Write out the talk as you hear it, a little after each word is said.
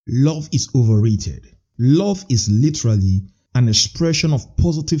Love is overrated. Love is literally an expression of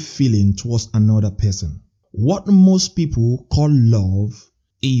positive feeling towards another person. What most people call love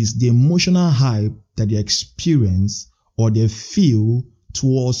is the emotional hype that they experience or they feel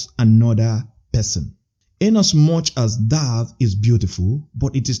towards another person. Inasmuch as that is beautiful,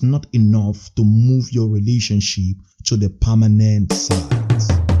 but it is not enough to move your relationship to the permanent side.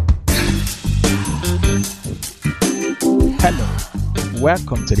 Hello,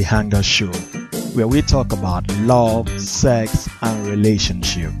 welcome to the Hangout Show, where we talk about love, sex, and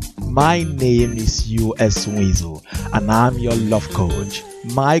relationship. My name is entirety, and I'm your love coach.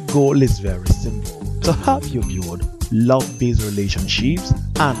 My goal is very simple: to help you build love-based relationships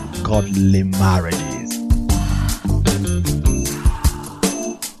and godly marriages.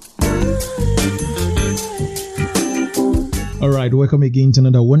 Alright, welcome again to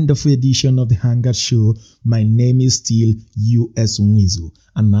another wonderful edition of the Hangout Show. My name is still entirety,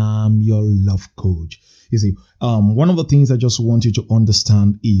 and I'm your love coach. You see, one of the things I just want you to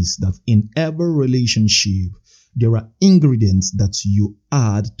understand is that in every relationship, there are ingredients that you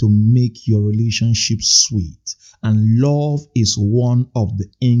add to make your relationship sweet. And love is one of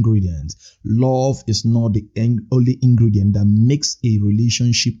the ingredients. Love is not the only ingredient that makes a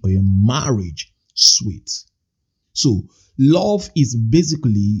relationship or a marriage sweet. So, love is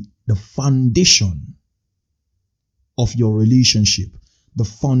basically the foundation of your relationship, the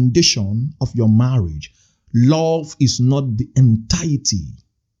foundation of your marriage. Love is not the entirety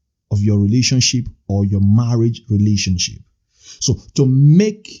of your relationship or your marriage relationship. So to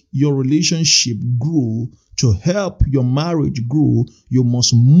make your relationship grow, to help your marriage grow, you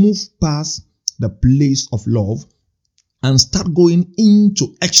must move past the place of love and start going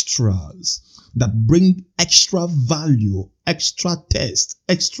into extras that bring extra value, extra taste,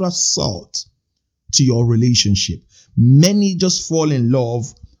 extra salt to your relationship. Many just fall in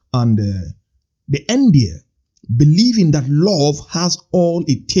love and they end there, believing that love has all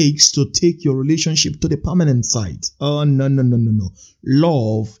it takes to take your relationship to the permanent side. Oh, no.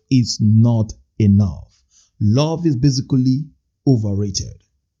 Love is not enough. Love is basically overrated.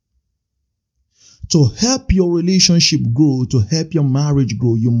 To help your relationship grow, to help your marriage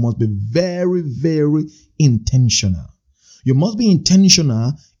grow, you must be very, very intentional. You must be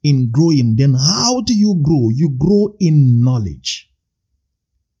intentional in growing. Then how do you grow? You grow in knowledge.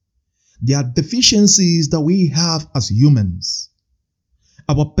 There are deficiencies that we have as humans.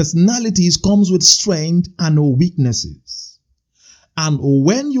 Our personalities comes with strength and weaknesses. And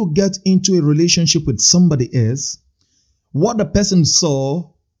when you get into a relationship with somebody else, what the person saw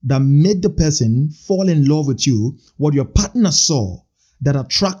that made the person fall in love with you, what your partner saw that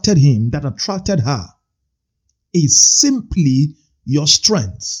attracted him, that attracted her, is simply your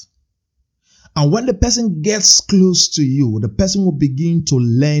strength. And when the person gets close to you, the person will begin to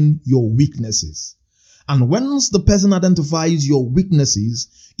learn your weaknesses. And once the person identifies your weaknesses,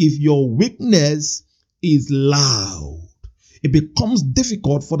 if your weakness is loud, it becomes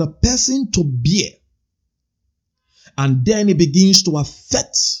difficult for the person to bear. And then it begins to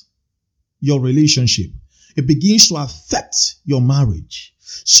affect your relationship. It begins to affect your marriage.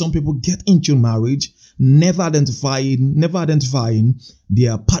 Some people get into marriage never identifying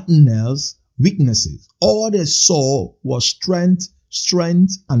their partner's weaknesses. All they saw was strength.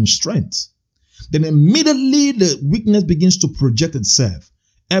 Then immediately the weakness begins to project itself.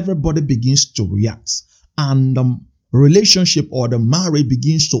 Everybody begins to react. And the relationship or the marriage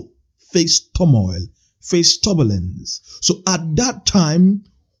begins to face turmoil, face turbulence. So at that time,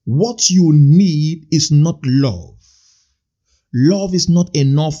 what you need is not love. Love is not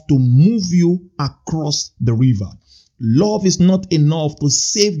enough to move you across the river. Love is not enough to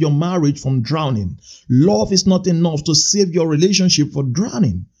save your marriage from drowning. Love is not enough to save your relationship from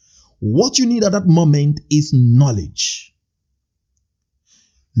drowning. What you need at that moment is knowledge.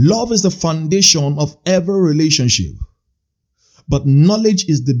 Love is the foundation of every relationship. But knowledge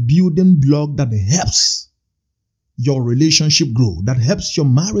is the building block that helps your relationship grow, that helps your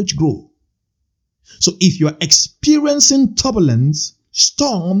marriage grow. So if you're experiencing turbulence,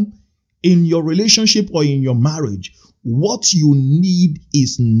 storm in your relationship or in your marriage, what you need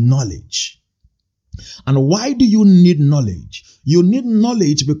is knowledge. And why do you need knowledge? You need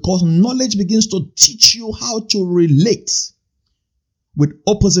knowledge because knowledge begins to teach you how to relate with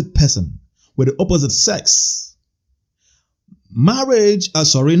opposite person, with the opposite sex. Knowledge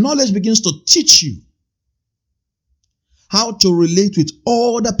begins to teach you how to relate with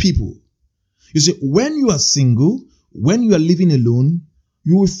other people. You see, when you are single, when you are living alone,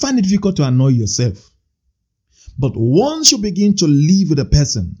 you will find it difficult to annoy yourself. But once you begin to live with a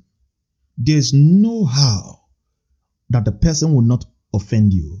person, there's no how that the person will not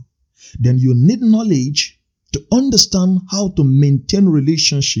offend you. Then you need knowledge to understand how to maintain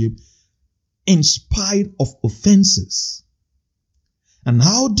relationship in spite of offenses. And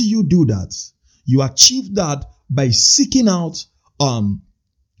how do you do that? You achieve that by seeking out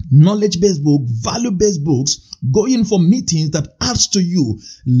knowledge-based books, value-based books, going for meetings that adds to you,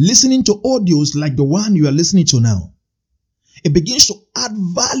 listening to audios like the one you are listening to now. It begins to add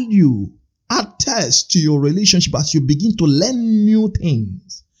value, add taste to your relationship as you begin to learn new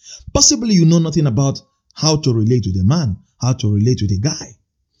things. Possibly you know nothing about how to relate with a man, how to relate with a guy.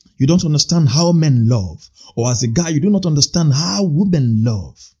 You don't understand how men love. Or as a guy, you do not understand how women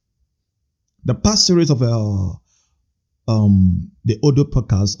love. The past series of the audio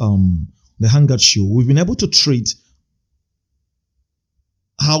podcast, the Hangout Show, we've been able to treat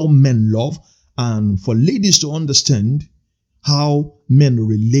how men love, and for ladies to understand how men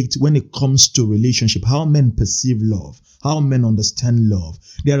relate when it comes to relationship, how men perceive love, how men understand love.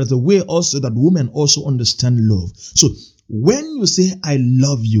 There is a way also that women also understand love. So when you say, I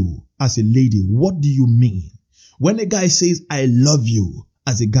love you as a lady, what do you mean? When a guy says, I love you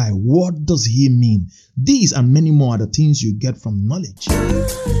as a guy, what does he mean? These and many more are the things you get from knowledge.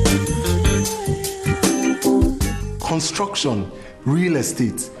 Construction, real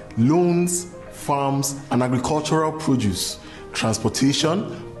estate, loans, farms, and agricultural produce, transportation,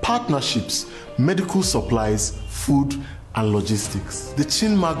 partnerships, medical supplies, food, and logistics. The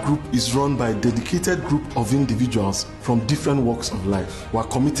Chinmark Group is run by a dedicated group of individuals from different walks of life. We are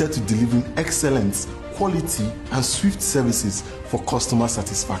committed to delivering excellence, quality, and swift services for customer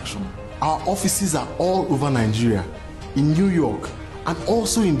satisfaction. Our offices are all over Nigeria, in New York, and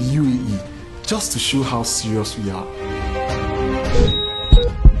also in the UAE, just to show how serious we are.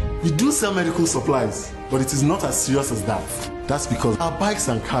 We do sell medical supplies, but it is not as serious as that. That's because our bikes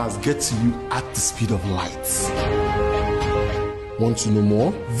and cars get to you at the speed of light. Want to know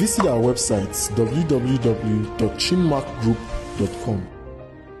more? Visit our website www.chinmarkgroup.com.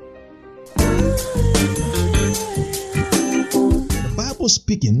 The Bible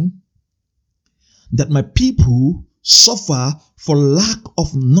speaking that my people suffer for lack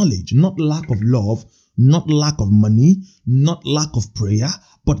of knowledge, not lack of love, not lack of money, not lack of prayer,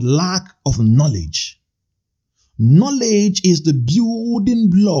 but lack of knowledge. Knowledge is the building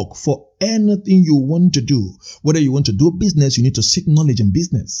block for anything you want to do. Whether you want to do business, you need to seek knowledge in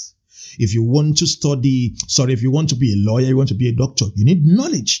business. If you want to if you want to be a lawyer, you want to be a doctor, you need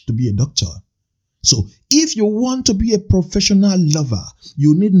knowledge to be a doctor. So if you want to be a professional lover,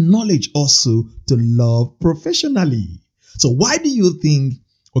 you need knowledge also to love professionally. So why do you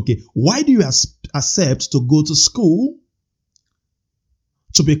accept to go to school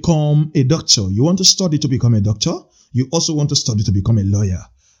to become a doctor? You want to study to become a doctor. You also want to study to become a lawyer.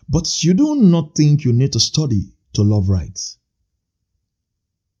 But you do not think you need to study to love right.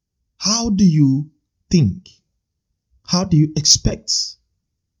 How do you think? How do you expect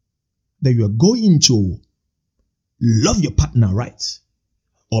that you are going to love your partner right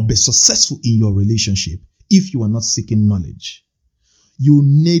or be successful in your relationship if you are not seeking knowledge? You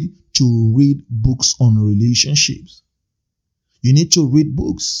need to read books on relationships. You need to read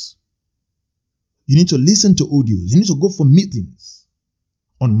books. You need to listen to audios. You need to go for meetings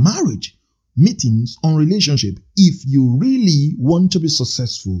on marriage, meetings on relationship if you really want to be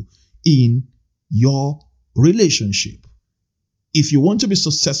successful in your relationship. If you want to be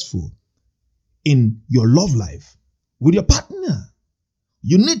successful in your love life with your partner,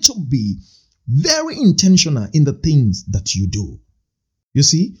 you need to be very intentional in the things that you do. You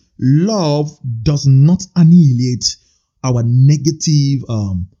see, love does not annihilate our negative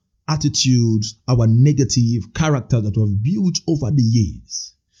attitudes, our negative character that we have built over the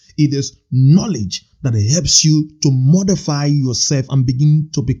years. It is knowledge that helps you to modify yourself and begin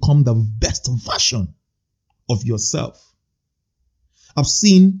to become the best version of yourself. I've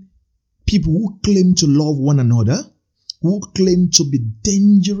seen people who claim to love one another, who claim to be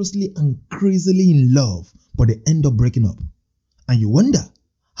dangerously and crazily in love, but they end up breaking up. And you wonder,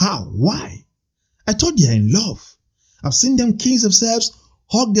 how? Why? I thought they are in love. I've seen them kiss themselves,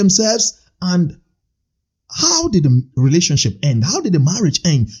 hug themselves, and how did the relationship end? How did the marriage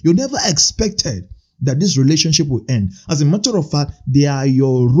end? You never expected that this relationship will end. As a matter of fact, they are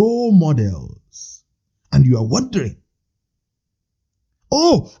your role models. And you are wondering,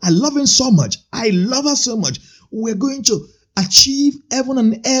 oh, I love him so much. I love her so much. We're going to achieve heaven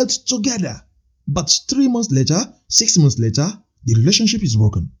and earth together. But 3 months later, 6 months later, the relationship is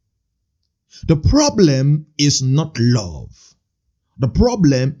broken. The problem is not love. The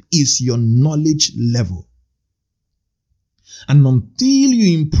problem is your knowledge level. And until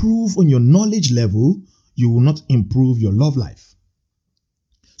you improve on your knowledge level, you will not improve your love life.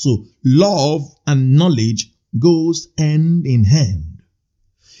 So love and knowledge goes hand in hand.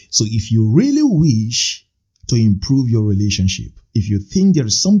 So if you really wish to improve your relationship, if you think there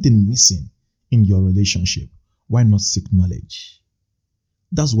is something missing in your relationship, why not seek knowledge?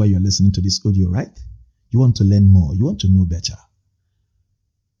 That's why you're listening to this audio, right? You want to learn more. You want to know better.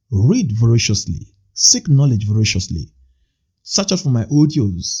 Read voraciously. Seek knowledge voraciously. Search out for my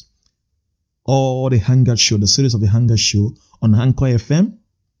audios or the Hangout Show, the series of the Hangout Show on Anchor FM.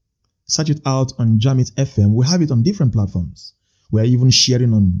 Search it out on Jamit FM. We have it on different platforms. We are even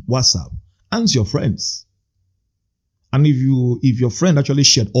sharing on WhatsApp. And your friends. And if your friend actually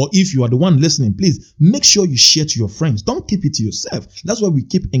shared, or if you are the one listening, please make sure you share to your friends. Don't keep it to yourself. That's why we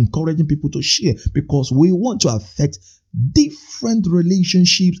keep encouraging people to share, because we want to affect different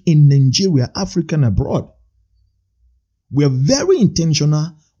relationships in Nigeria, Africa, and abroad. We are very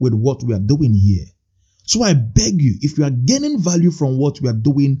intentional with what we are doing here. So I beg you, if you are gaining value from what we are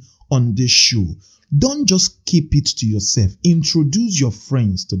doing on this show, don't just keep it to yourself. Introduce your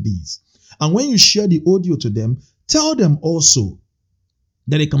friends to this. And when you share the audio to them, tell them also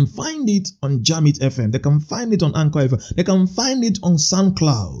that they can find it on Jamit FM. They can find it on Anchor FM. They can find it on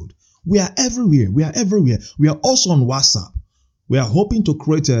SoundCloud. We are everywhere. We are everywhere. We are also on WhatsApp. We are hoping to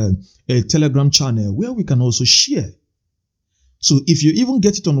create a Telegram channel where we can also share. So if you even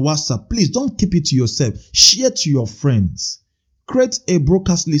get it on WhatsApp, please don't keep it to yourself. Share to your friends. Create a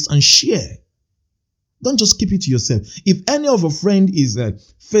broadcast list and share. Don't just keep it to yourself. If any of a friend is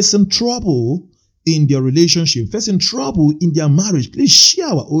facing trouble in their relationship, facing trouble in their marriage, please share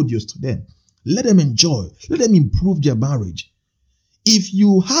our audios to them. Let them enjoy. Let them improve their marriage. If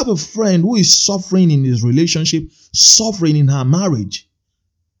you have a friend who is suffering in his relationship, suffering in her marriage,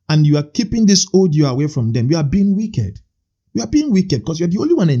 and you are keeping this audio away from them, you are being wicked. You are being wicked because you're the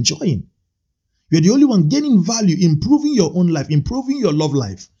only one enjoying. You're the only one gaining value, improving your own life, improving your love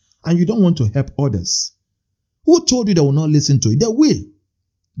life, and you don't want to help others. Who told you they will not listen to it? They will.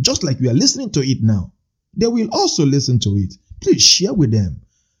 Just like we are listening to it now. They will also listen to it. Please share with them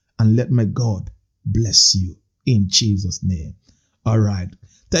and let my God bless you in Jesus' name. All right.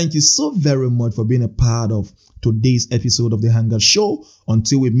 Thank you so very much for being a part of today's episode of the Hangout Show.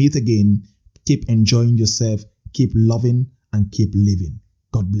 Until we meet again, keep enjoying yourself, keep loving, and keep living.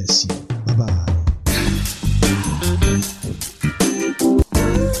 God bless you. Bye-bye.